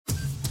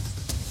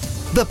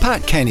The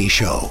Pat Kenny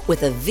Show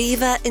with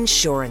Aviva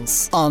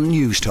Insurance on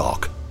News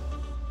Talk.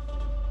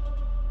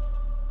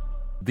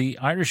 The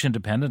Irish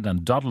Independent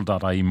and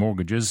Doddl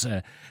Mortgages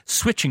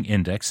switching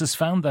index has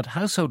found that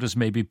householders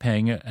may be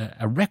paying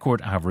a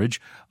record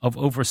average of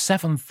over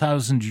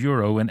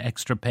 €7,000 in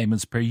extra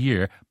payments per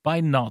year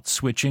by not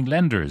switching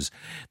lenders.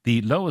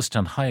 The lowest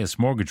and highest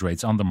mortgage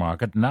rates on the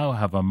market now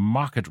have a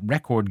market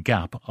record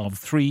gap of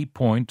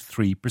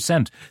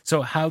 3.3%.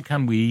 So how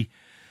can we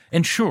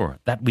ensure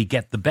that we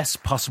get the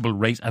best possible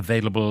rate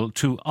available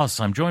to us?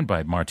 I'm joined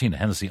by Martina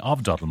Hennessy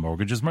of Doddl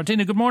Mortgages.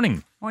 Martina, good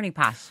morning. Morning,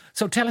 Pat.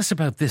 So tell us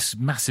about this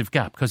massive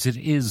gap, because it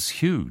is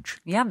huge.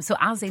 Yeah, so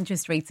as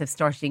interest rates have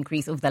started to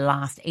increase over the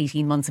last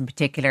 18 months in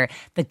particular,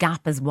 the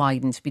gap has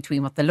widened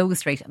between what the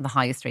lowest rate and the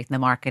highest rate in the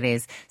market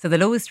is. So the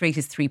lowest rate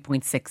is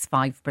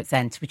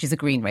 3.65%, which is a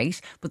green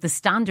rate, but the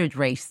standard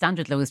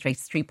lowest rate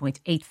is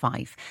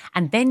 3.85%.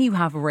 And then you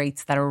have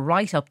rates that are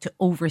right up to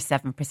over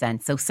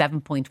 7%, so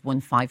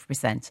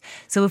 7.15%.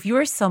 So if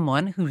you're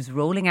someone who's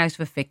rolling out of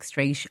a fixed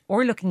rate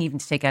or looking even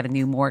to take out a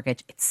new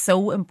mortgage, it's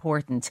so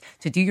important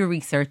to do your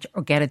research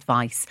or get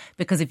advice,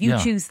 because if you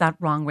choose that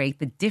wrong rate,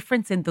 the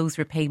difference in those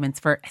repayments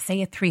for,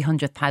 say, a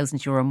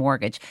 €300,000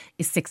 mortgage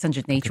is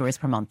 €608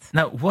 per month.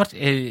 Now, what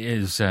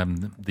is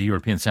the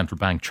European Central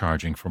Bank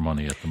charging for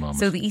money at the moment?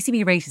 So the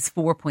ECB rate is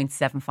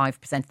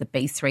 4.75%, the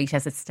base rate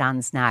as it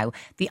stands now.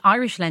 The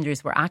Irish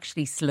lenders were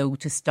actually slow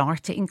to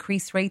start to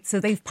increase rates,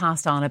 so they've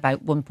passed on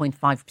about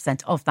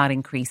 1.5% of that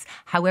increase.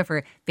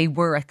 However, they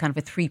were at kind of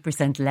a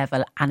 3%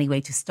 level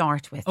anyway to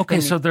start with. Okay,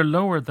 so they're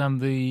lower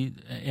than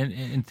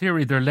in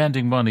theory, they're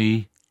lending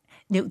money.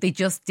 No, they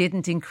just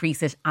didn't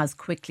increase it as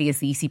quickly as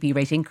the ECB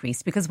rate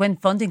increased, because when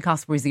funding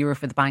costs were zero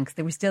for the banks,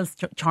 they were still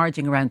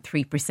charging around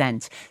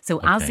 3%.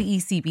 So as the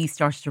ECB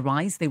started to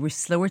rise, they were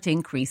slower to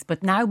increase.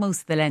 But now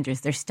most of the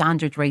lenders, their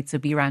standard rates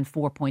would be around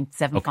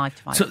 4.75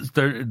 to 5. So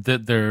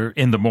they're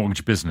in the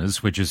mortgage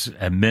business, which is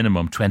a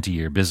minimum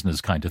 20-year business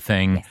kind of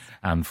thing. Yes.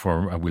 And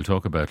we'll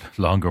talk about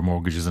longer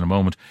mortgages in a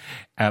moment.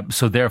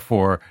 So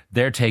therefore,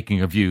 they're taking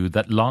a view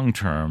that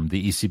long-term,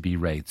 the ECB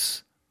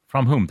rates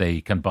from whom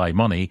they can buy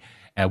money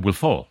will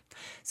fall.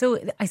 So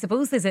I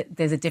suppose there's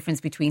a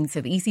difference between, so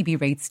the ECB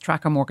rates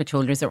track our mortgage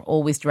holders are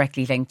always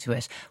directly linked to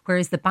it,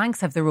 whereas the banks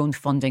have their own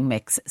funding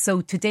mix.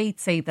 So to date,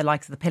 say the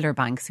likes of the pillar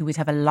banks, who would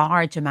have a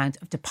large amount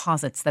of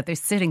deposits that they're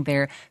sitting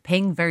there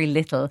paying very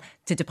little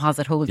to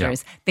deposit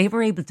holders, they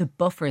were able to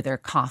buffer their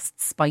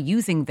costs by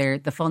using the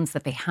funds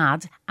that they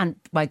had, and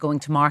by going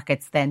to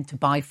markets then to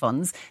buy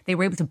funds, they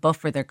were able to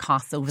buffer their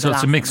costs over the last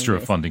So it's a mixture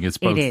of funding. It's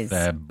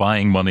both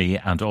buying money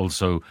and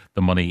also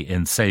the money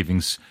in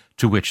savings,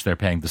 to which they're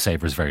paying the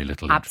savers very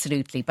little.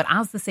 Absolutely. But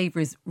as the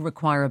savers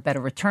require a better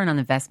return on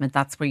investment,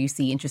 that's where you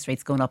see interest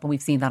rates going up. And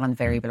we've seen that on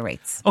variable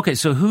rates. Okay,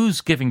 so who's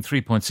giving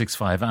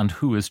 3.65 and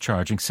who is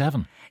charging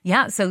 7?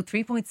 Yeah, so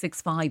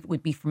 3.65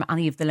 would be from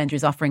any of the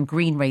lenders offering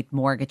green rate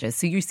mortgages.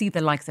 So you see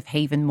the likes of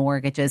Haven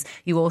Mortgages.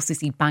 You also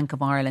see Bank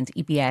of Ireland,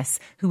 EBS,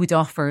 who would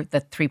offer the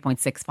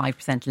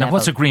 3.65% level. Now,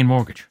 what's a green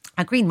mortgage?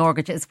 A green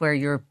mortgage is where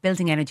your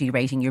building energy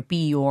rating, your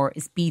BER,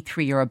 is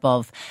B3 or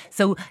above.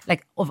 So,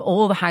 like, of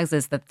all the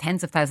houses, the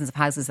tens of thousands of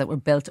houses that were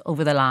built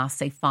over the last,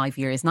 say, 5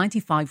 years,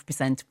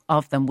 95%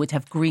 of them would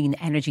have green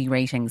energy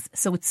ratings.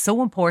 So it's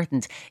so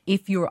important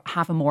if you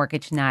have a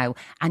mortgage now,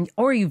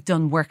 or you've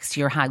done works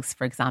to your house,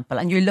 for example,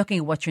 and you're looking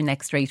at what your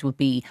next rate will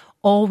be,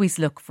 always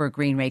look for a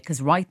green rate,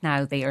 because right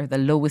now they are the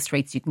lowest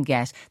rates you can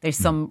get. There's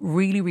some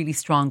really, really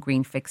strong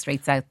green fixed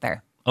rates out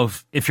there.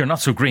 If you're not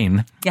so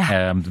green,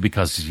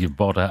 because you've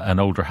bought an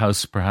older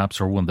house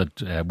perhaps, or one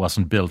that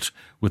wasn't built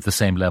with the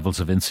same levels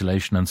of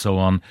insulation and so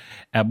on,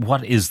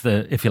 what is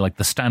if you like,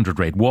 the standard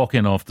rate? Walk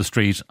in off the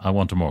street, I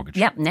want a mortgage.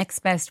 Yep, next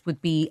best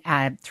would be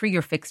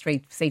 3-year fixed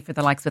rate, say for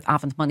the likes with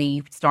Avant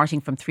Money,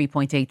 starting from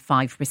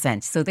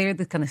 3.85%. So they're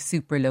the kind of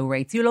super low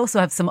rates. You'll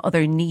also have some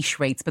other niche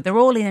rates, but they're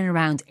all in and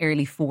around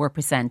early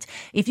 4%.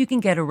 If you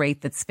can get a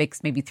rate that's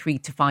fixed, maybe 3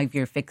 to 5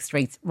 year fixed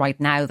rates right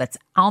now, that's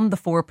on the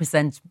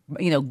 4%,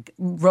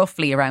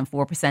 roughly around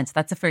 4%,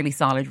 that's a fairly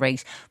solid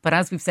rate. But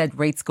as we've said,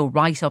 rates go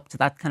right up to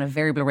that kind of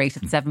variable rate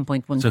at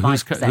 7.15%. So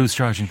who's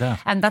charging that?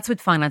 And that's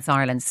with Finance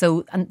Ireland.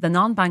 So the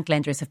non-bank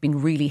lenders have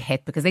been really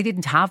hit because they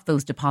didn't have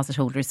those deposit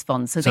holders'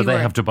 funds. So they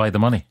have to buy the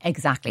money.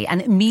 Exactly.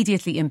 And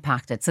immediately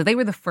impacted. So they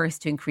were the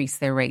first to increase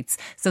their rates.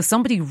 So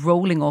somebody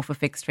rolling off a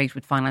fixed rate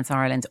with Finance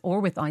Ireland or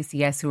with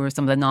ICS, who are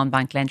some of the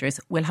non-bank lenders,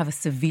 will have a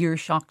severe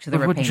shock to the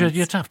repayments.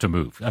 You'd have to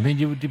move. I mean,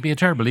 you'd be a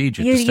terrible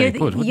agent to stay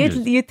put,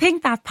 wouldn't you? You'd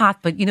think that, Pat,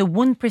 but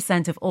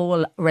 1% of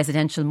all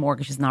residential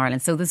mortgages in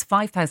Ireland. So there's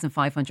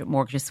 5,500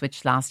 mortgages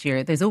switched last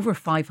year. There's over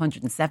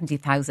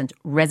 570,000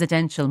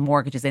 residential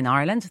mortgages in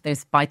Ireland.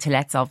 There's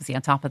buy-to-lets obviously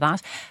on top of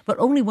that, but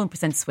only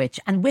 1%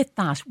 switch. And with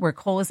that, we're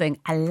causing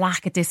a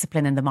lack of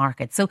discipline in the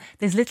market. So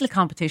there's little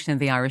competition in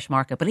the Irish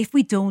market. But if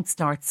we don't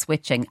start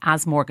switching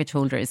as mortgage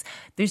holders,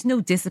 there's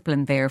no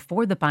discipline there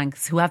for the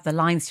banks who have the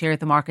lion's share of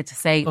the market to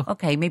say,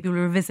 okay, maybe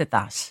we'll revisit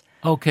that.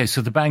 Okay,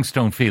 so the banks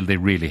don't feel they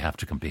really have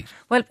to compete.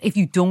 Well, if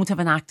you don't have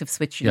an active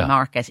switching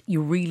market,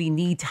 you really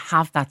need to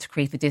have that to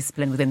create the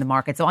discipline within the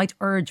market. So I'd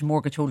urge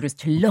mortgage holders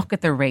to look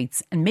at their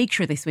rates and make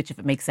sure they switch if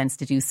it makes sense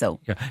to do so.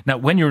 Yeah. Now,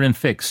 when you're in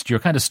fixed, you're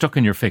kind of stuck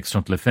in your fixed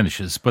until it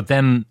finishes. But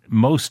then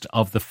most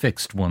of the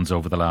fixed ones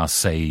over the last,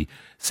 say,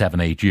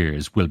 7-8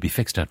 years will be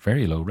fixed at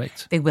very low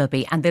rates. They will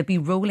be, and they'll be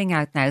rolling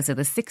out now. So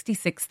there's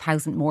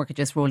 66,000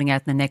 mortgages rolling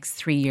out in the next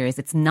 3 years.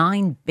 It's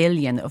 9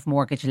 billion of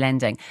mortgage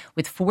lending,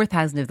 with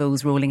 4,000 of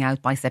those rolling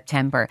out by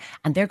September.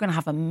 And they're going to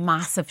have a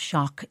massive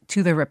shock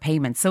to their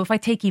repayments. So if I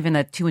take even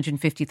a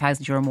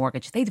 €250,000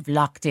 mortgage, they'd have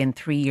locked in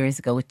 3 years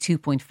ago at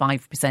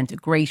 2.5%, a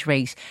great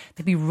rate.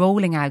 They'll be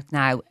rolling out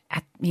now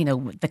at,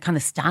 the kind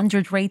of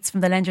standard rates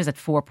from the lenders at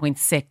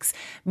 4.6,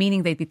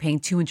 meaning they'd be paying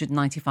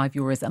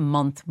 €295 a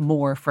month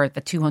more for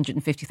the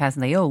 250,000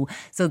 they owe.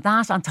 So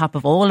that, on top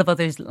of all of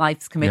others'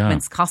 life's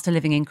commitments, cost of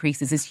living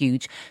increases, is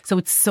huge. So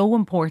it's so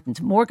important.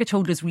 Mortgage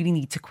holders really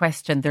need to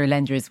question their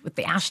lenders with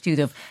the attitude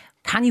of,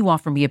 can you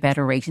offer me a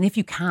better rate? And if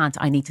you can't,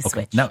 I need to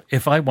switch. Now,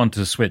 if I want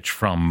to switch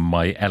from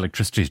my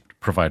electricity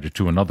provider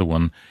to another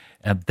one,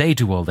 they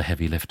do all the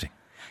heavy lifting.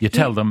 You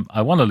tell them,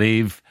 I want to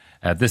leave.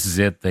 This is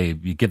it.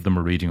 You give them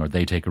a reading, or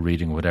they take a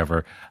reading, or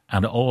whatever,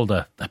 and all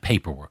the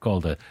paperwork,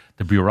 all the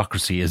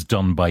bureaucracy is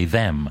done by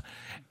them.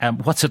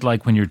 What's it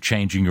like when you're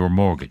changing your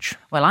mortgage?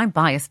 Well, I'm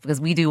biased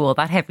because we do all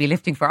that heavy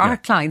lifting for our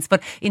clients.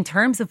 But in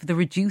terms of the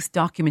reduced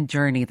document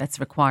journey that's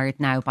required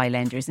now by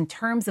lenders, in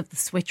terms of the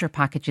switcher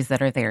packages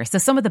that are there, so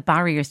some of the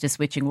barriers to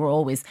switching were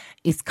always,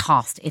 it's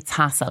cost, it's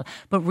hassle.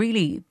 But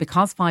really,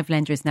 because 5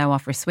 lenders now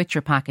offer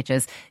switcher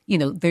packages,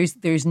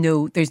 there's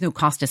no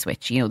cost to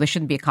switch. There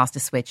shouldn't be a cost to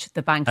switch.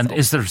 The banks. And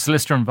is there a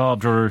solicitor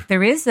involved, or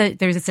there's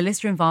a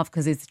solicitor involved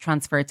because it's a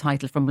transfer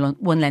title from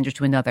one lender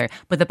to another.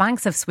 But the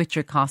banks have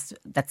switcher costs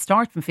that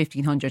start from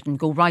 $1,500 and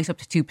go right up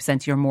to 2%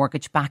 of your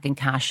mortgage back in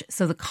cash.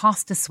 So the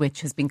cost to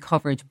switch has been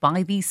covered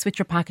by these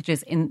switcher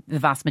packages in the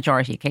vast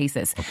majority of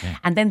cases. Okay.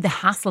 And then the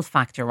hassle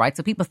factor, right?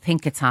 So people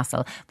think it's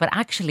hassle, but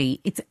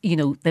actually it's,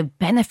 the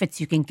benefits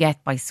you can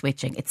get by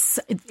switching. It's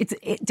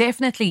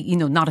definitely,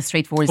 not as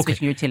straightforward as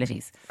switching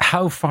utilities.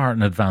 How far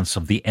in advance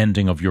of the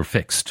ending of your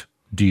fixed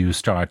do you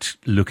start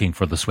looking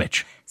for the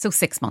switch? So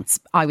 6 months,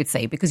 I would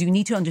say, because you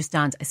need to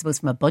understand, I suppose,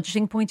 from a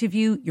budgeting point of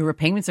view, your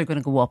repayments are going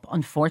to go up.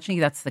 Unfortunately,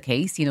 that's the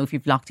case, if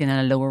you've locked in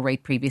at a lower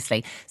rate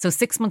previously. So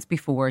 6 months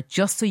before,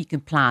 just so you can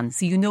plan,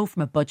 so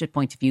from a budget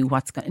point of view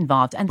what's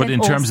involved. And but then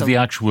in terms of the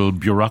actual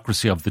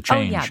bureaucracy of the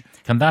change,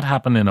 can that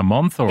happen in a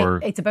month, or?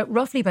 It's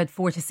roughly about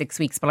 4 to 6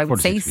 weeks, but I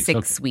would say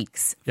 6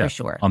 weeks for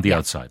sure. On the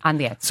outside. On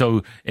the outside.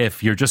 So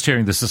if you're just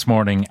hearing this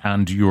morning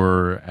and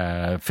your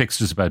fixed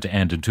is about to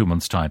end in 2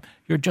 months' time,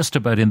 you're just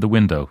about in the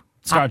window.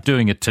 Start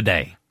doing it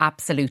today.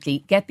 Absolutely.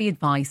 Get the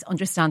advice,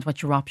 understand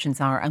what your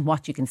options are and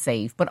what you can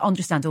save, but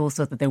understand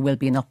also that there will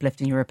be an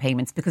uplift in your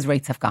repayments because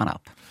rates have gone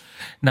up.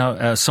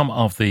 Now, some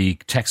of the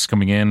texts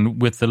coming in,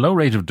 with the low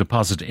rate of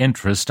deposit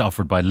interest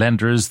offered by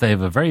lenders, they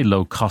have a very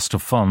low cost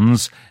of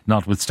funds,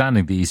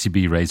 notwithstanding the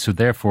ECB rate, so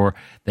therefore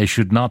they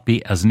should not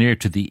be as near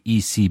to the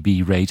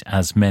ECB rate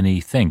as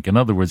many think. In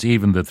other words,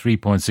 even the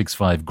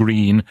 3.65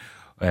 green,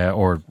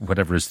 or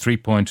whatever is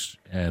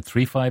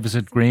 3.35, is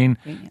it green?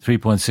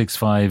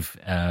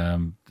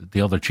 3.65, the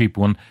other cheap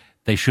one,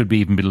 they should be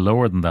even be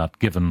lower than that,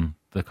 given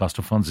the cost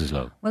of funds is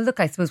low. Well,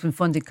 look, I suppose when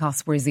funding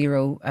costs were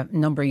zero a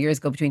number of years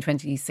ago, between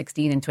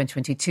 2016 and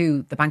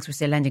 2022, the banks were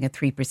still lending at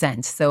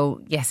 3%.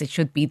 So yes, it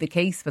should be the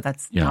case, but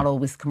that's not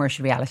always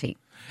commercial reality.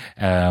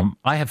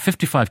 I have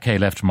 55k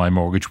left in my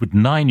mortgage with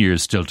 9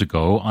 years still to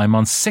go. I'm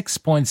on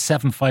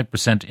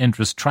 6.75%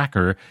 interest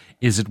tracker.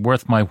 Is it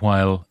worth my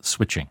while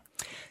switching?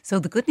 So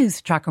the good news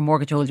to tracker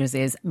mortgage holders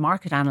is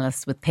market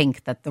analysts would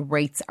think that the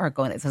rates are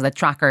going, so the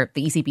tracker,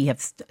 the ECB have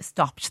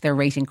stopped their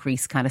rate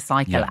increase kind of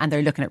cycle and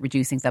they're looking at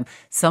reducing them.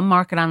 Some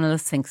market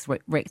analysts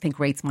think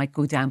rates might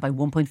go down by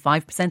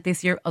 1.5%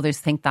 this year. Others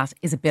think that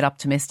is a bit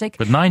optimistic.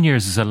 But 9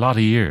 years is a lot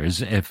of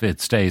years if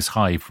it stays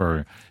high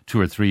for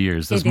 2 or 3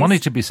 years. There's money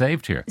to be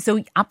saved here.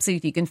 So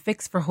absolutely, you can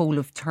fix for whole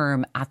of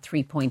term at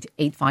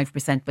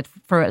 3.85%. But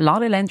for a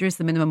lot of lenders,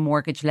 the minimum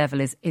mortgage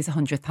level is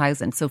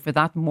 100,000. So for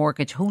that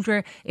mortgage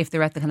holder, if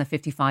they're at the kind of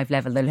 55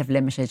 level, they'll have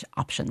limited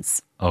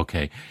options.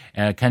 Okay.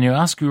 Can you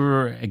ask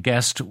your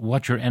guest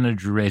what your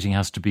energy rating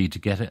has to be to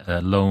get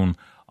a loan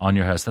on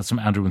your house? That's from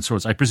Andrew and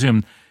Swords. I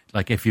presume,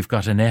 like, if you've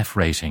got an F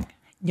rating.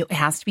 No, it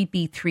has to be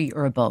B3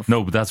 or above.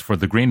 No, but that's for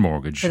the green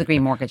mortgage. For the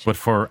green mortgage. But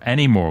for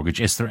any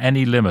mortgage, is there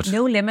any limit?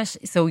 No limit.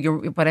 So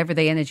whatever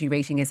the energy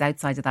rating is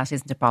outside of that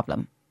isn't a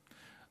problem.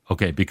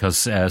 Okay,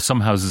 because some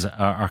houses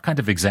are kind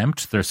of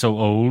exempt. They're so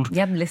old.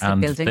 Yeah,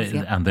 listed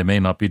buildings. And they may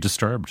not be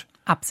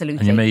Absolutely.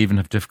 And you may even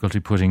have difficulty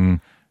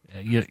putting,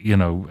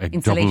 a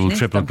double,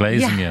 triple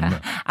glazing in.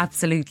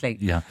 Absolutely.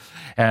 Yeah.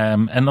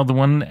 Another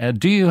one,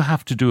 do you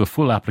have to do a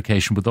full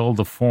application with all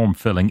the form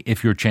filling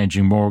if you're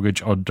changing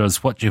mortgage, or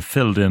does what you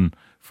filled in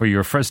for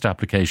your first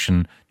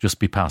application just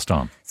be passed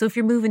on? So if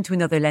you're moving to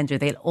another lender,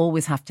 they'll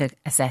always have to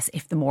assess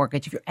if the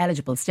mortgage, if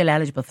you're still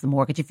eligible for the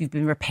mortgage, if you've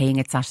been repaying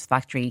it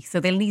satisfactorily. So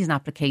they'll need an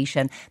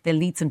application, they'll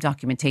need some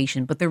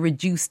documentation, but the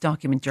reduced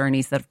document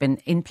journeys that have been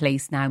in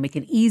place now make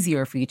it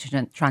easier for you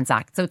to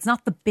transact. So it's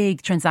not the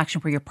big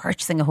transaction where you're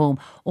purchasing a home.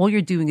 All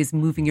you're doing is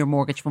moving your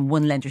mortgage from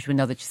one lender to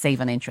another to save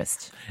on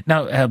interest.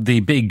 Now, the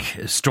big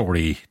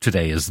story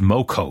today is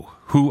MoCo.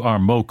 Who are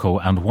MoCo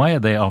and why are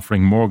they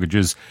offering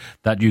mortgages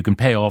that you can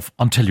pay off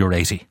until you're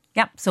 80?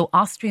 Yeah, so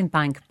Austrian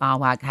bank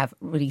BAWAG have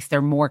released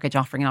their mortgage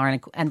offering in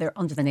Ireland and they're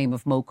under the name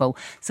of MoCo.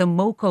 So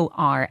MoCo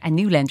are a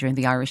new lender in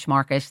the Irish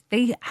market.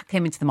 They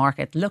came into the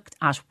market, looked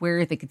at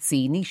where they could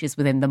see niches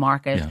within the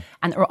market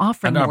and are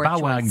offering more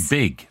choice. And are BAWAG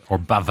big or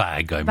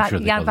BAWAG? I'm sure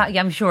they call it.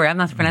 I'm sure. I'm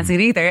not pronouncing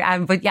it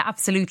either. But yeah,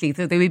 absolutely.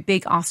 So they're a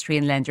big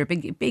Austrian lender,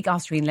 big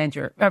Austrian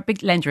lender, or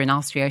big lender in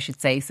Austria, I should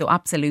say. So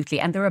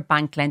absolutely. And they're a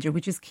bank lender,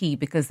 which is key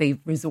because they've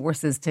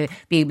resources to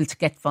be able to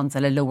get funds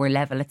at a lower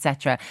level,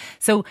 etc.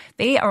 So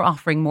they are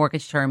offering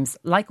mortgage terms,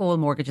 like all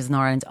mortgages in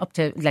Ireland, up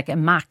to like a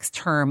max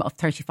term of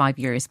 35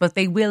 years. But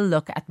they will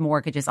look at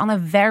mortgages on a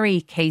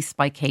very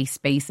case-by-case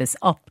basis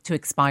up to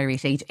expiry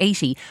at age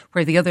 80,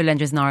 where the other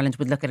lenders in Ireland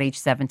would look at age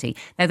 70.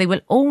 Now, they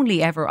will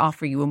only ever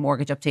offer you a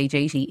mortgage up to age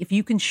 80 if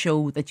you can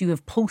show that you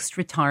have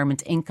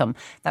post-retirement income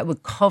that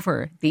would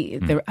cover the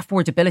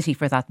affordability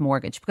for that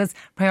mortgage. Because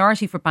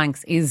priority for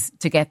banks is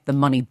to get the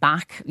money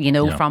back,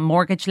 from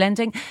mortgage lending.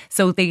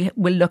 So they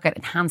will look at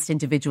enhanced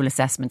individual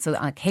assessment. So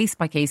on a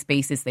case-by-case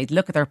basis, they'd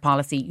look at their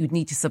policy. You'd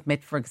need to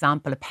submit, for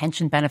example, a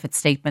pension benefit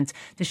statement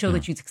to show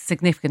that you've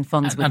significant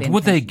funds within. And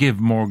would they give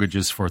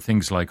mortgages for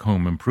things like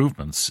home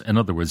improvements? In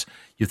other words,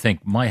 you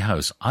think, my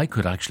house, I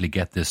could actually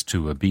get this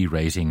to a B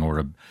rating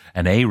or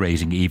an A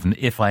rating even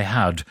if I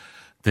had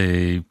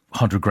the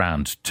 100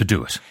 grand to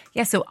do it.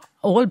 Yeah, so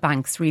all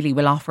banks really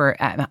will offer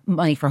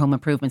money for home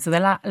improvement. So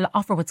they'll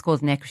offer what's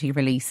called an equity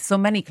release. So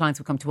many clients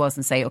will come to us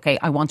and say, okay,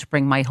 I want to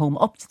bring my home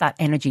up to that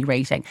energy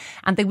rating.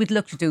 And they would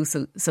look to do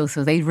so.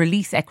 So they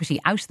release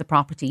equity out of the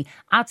property,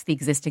 add to the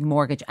existing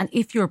mortgage. And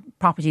if your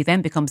property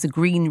then becomes a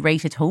green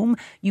rated home,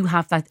 you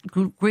have that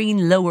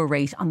green lower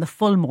rate on the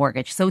full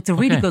mortgage. So it's a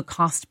really good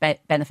cost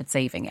benefit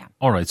saving. Yeah.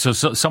 All right. So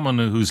someone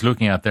who's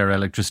looking at their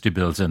electricity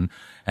bills in,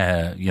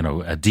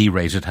 a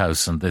D-rated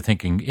house and they're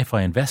thinking, if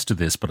I invested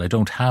this, but I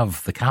don't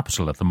have the capital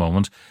at the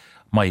moment,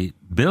 my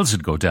bills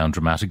would go down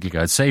dramatically.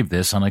 I'd save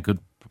this and I could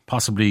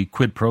possibly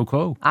quid pro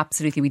quo.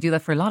 Absolutely. We do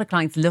that for a lot of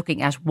clients,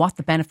 looking at what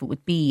the benefit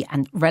would be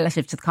and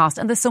relative to the cost.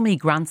 And there's so many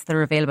grants that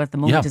are available at the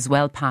moment as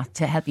well, Pat,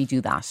 to help you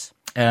do that.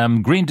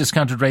 Green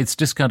discounted rates,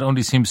 discount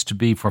only seems to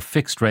be for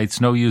fixed rates,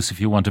 no use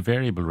if you want a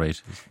variable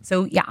rate.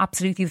 So yeah,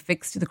 absolutely.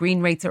 The green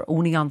rates are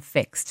only on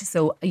fixed.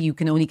 So you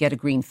can only get a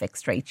green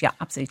fixed rate. Yeah,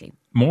 absolutely.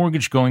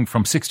 Mortgage going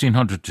from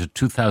 1,600 to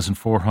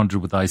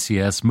 2,400 with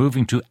ICS,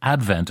 moving to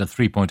Advent at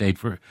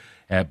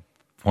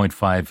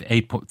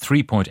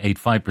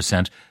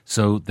 3.85%.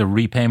 So the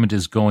repayment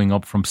is going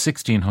up from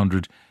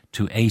 1,600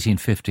 to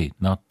 1,850,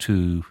 not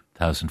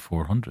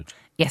 2,400.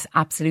 Yes,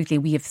 absolutely.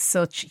 We have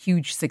such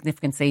huge,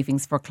 significant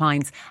savings for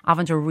clients.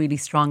 Avent are a really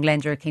strong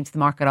lender. Came to the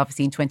market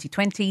obviously in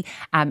 2020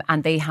 and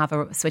they have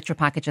a switcher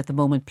package at the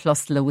moment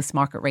plus lowest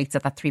market rates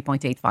at that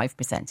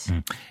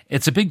 3.85%.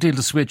 It's a big deal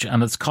to switch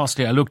and it's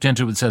costly. I looked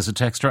into it, says a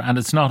texter, and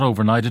it's not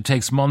overnight. It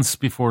takes months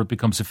before it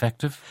becomes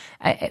effective.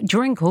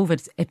 During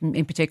COVID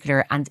in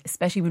particular, and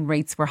especially when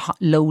rates were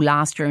low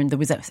last year and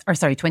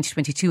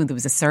 2022, and there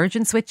was a surge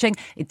in switching,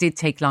 it did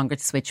take longer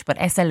to switch. But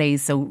SLAs,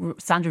 so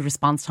standard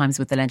response times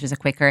with the lenders, are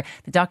quicker.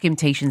 The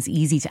documentation is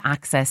easy to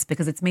access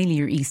because it's mainly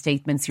your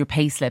e-statements, your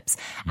pay slips.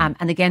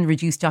 And again,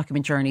 reduced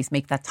document journeys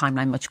make that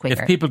timeline much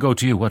quicker. If people go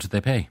to you, what do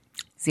they pay?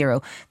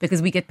 Zero,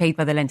 because we get paid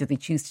by the lender they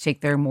choose to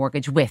take their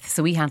mortgage with.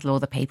 So we handle all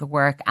the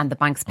paperwork and the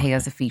banks pay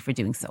us a fee for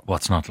doing so.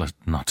 What's not to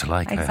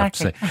like, exactly. I have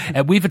to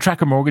say. We have a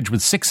tracker mortgage with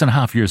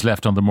 6.5 years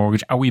left on the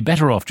mortgage. Are we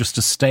better off just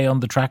to stay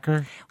on the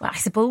tracker? Well, I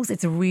suppose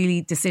it's a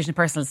really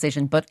personal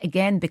decision. But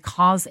again,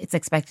 because it's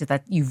expected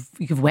that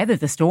you've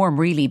weathered the storm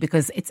really,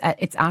 because it's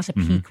at a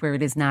peak where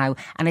it is now,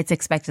 and it's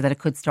expected that it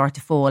could start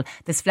to fall.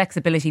 There's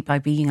flexibility by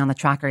being on the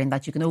tracker in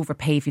that you can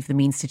overpay if you have the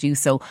means to do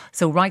so.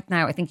 So right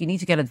now, I think you need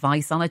to get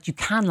advice on it. You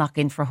can lock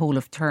in for whole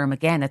of term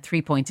again at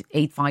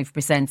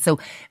 3.85%. So,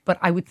 but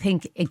I would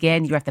think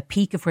again, you're at the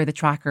peak of where the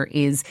tracker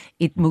is.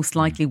 It most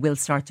likely will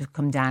start to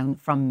come down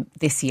from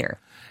this year.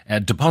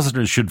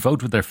 Depositors should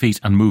vote with their feet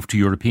and move to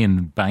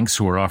European banks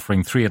who are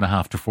offering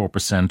 3.5% to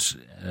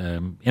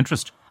 4%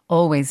 interest.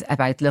 Always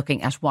about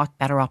looking at what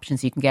better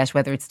options you can get,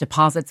 whether it's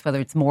deposits,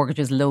 whether it's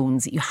mortgages,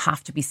 loans. You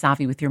have to be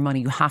savvy with your money.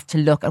 You have to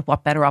look at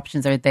what better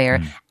options are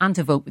there and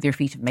to vote with your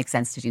feet if it makes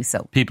sense to do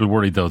so. People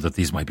worry though that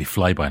these might be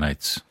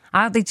fly-by-nights.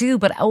 They do,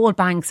 but all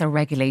banks are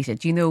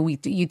regulated.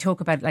 You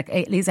talk about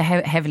it is a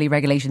heavily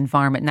regulated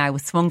environment now.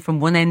 It's swung from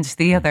one end to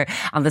the other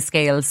on the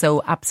scale.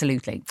 So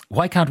absolutely.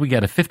 Why can't we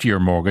get a 50-year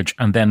mortgage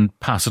and then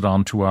pass it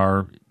on to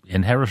our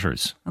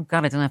inheritors. Oh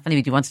God, I don't know if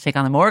anybody wants to take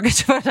on a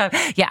mortgage, but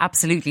yeah,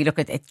 absolutely. Look,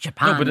 it's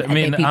Japan. No, but I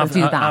mean, people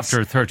do that.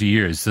 after 30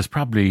 years, there's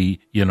probably,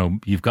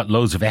 you've got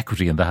loads of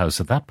equity in the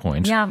house at that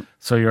point. Yeah.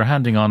 So you're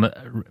handing on,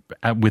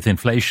 with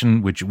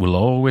inflation, which will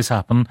always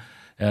happen,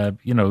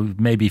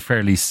 maybe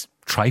fairly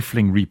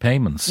trifling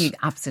repayments.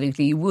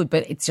 You would,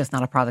 but it's just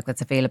not a product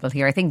that's available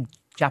here. I think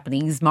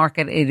Japanese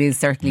market, it is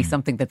certainly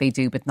something that they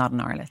do, but not in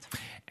Ireland.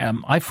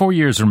 I've 4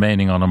 years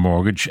remaining on a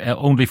mortgage,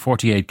 only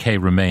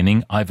 48k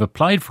remaining. I've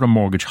applied for a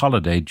mortgage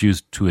holiday due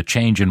to a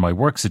change in my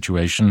work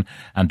situation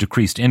and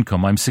decreased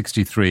income. I'm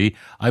 63.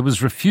 I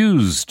was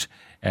refused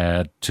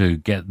to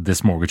get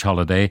this mortgage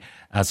holiday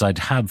as I'd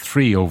had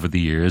 3 over the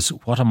years.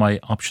 What are my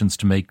options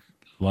to make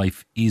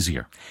life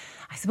easier?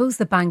 I suppose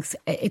the banks,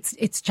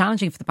 it's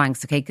challenging for the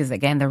banks, okay, because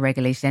again, they're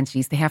regulated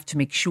entities. They have to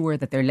make sure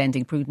that they're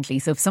lending prudently.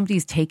 So if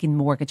somebody's taken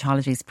mortgage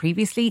holidays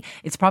previously,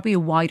 it's probably a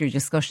wider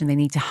discussion they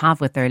need to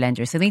have with their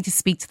lender. So they need to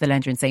speak to the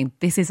lender and say,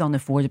 this is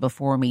unaffordable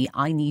for me.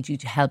 I need you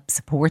to help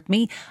support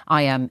me.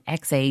 I am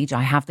X age.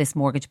 I have this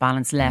mortgage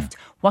balance left.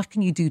 What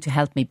can you do to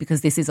help me?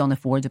 Because this is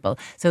unaffordable.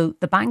 So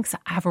the banks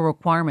have a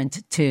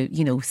requirement to,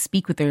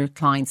 speak with their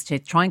clients to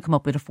try and come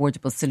up with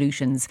affordable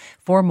solutions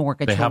for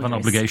mortgage holders. They have an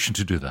obligation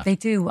to do that. They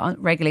do,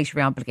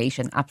 regulatory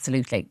obligation,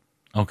 absolutely.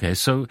 Okay,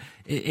 so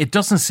it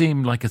doesn't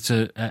seem like it's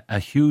a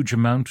huge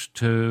amount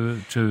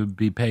to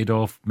be paid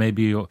off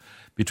maybe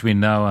between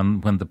now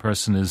and when the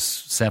person is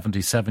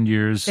 77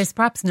 years. There's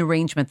perhaps an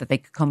arrangement that they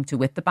could come to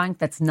with the bank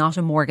that's not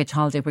a mortgage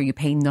holiday where you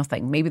pay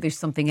nothing. Maybe there's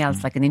something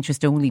else like an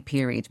interest-only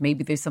period.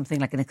 Maybe there's something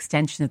like an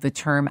extension of the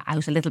term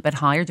out a little bit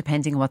higher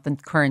depending on what the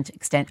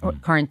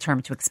current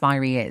term to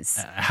expiry is.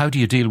 How do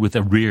you deal with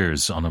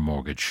arrears on a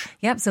mortgage?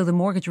 Yep, so the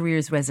mortgage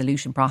arrears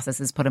resolution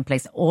process is put in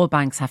place. All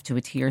banks have to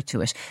adhere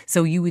to it.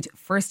 So you would,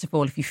 first of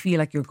all, if you feel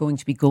like you're going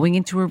to be going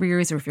into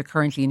arrears or if you're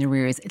currently in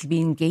arrears, it'll be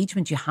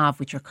engagement you have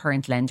with your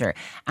current lender.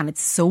 And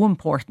it's so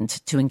important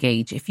to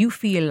engage. If you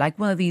feel like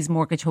one of these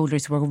mortgage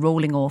holders who are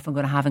rolling off and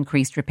going to have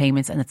increased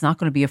repayments and it's not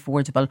going to be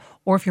affordable,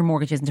 or if your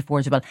mortgage isn't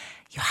affordable,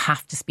 you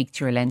have to speak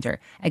to your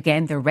lender.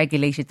 Again, they're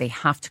regulated. They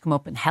have to come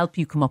up and help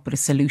you come up with a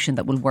solution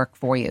that will work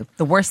for you.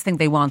 The worst thing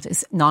they want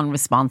is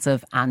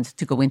non-responsive and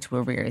to go into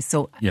arrears.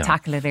 So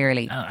tackle it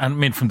early. I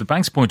mean, from the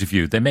bank's point of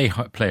view, they may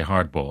play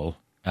hardball,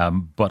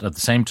 but at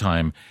the same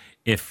time,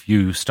 if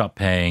you stop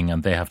paying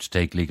and they have to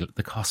take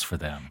the cost for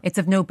them. It's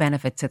of no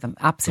benefit to them,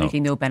 absolutely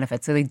no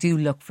benefit. So they do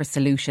look for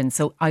solutions.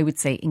 So I would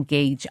say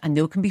engage. I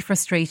know it can be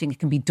frustrating, it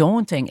can be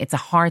daunting. It's a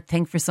hard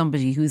thing for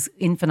somebody who's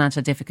in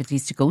financial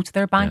difficulties to go to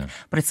their bank,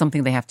 but it's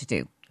something they have to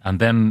do. And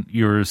then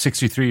you're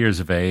 63 years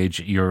of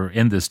age, you're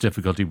in this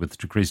difficulty with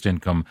decreased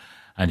income,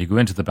 and you go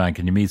into the bank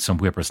and you meet some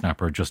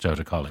whippersnapper just out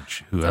of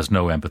college who has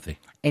no empathy.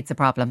 It's a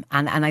problem.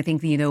 And I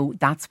think,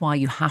 that's why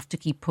you have to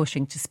keep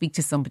pushing to speak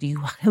to somebody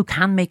who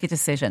can make a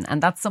decision.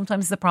 And that's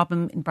sometimes the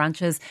problem in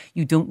branches.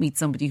 You don't meet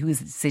somebody who is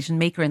a decision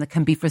maker, and it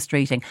can be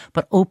frustrating.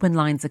 But open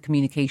lines of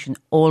communication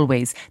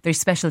always. There's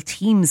special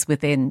teams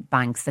within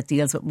banks that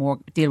deal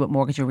with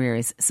mortgage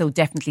arrears. So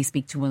definitely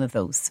speak to one of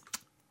those.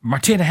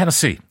 Martina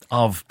Hennessy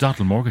of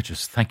Doddl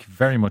Mortgages, thank you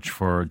very much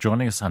for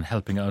joining us and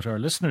helping out our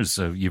listeners.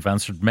 You've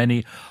answered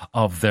many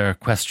of their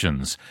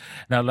questions.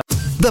 Now,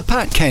 The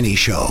Pat Kenny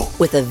Show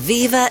with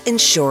Aviva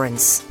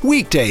Insurance.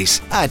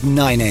 weekdays at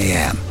 9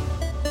 a.m.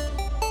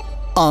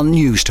 on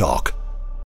News Talk.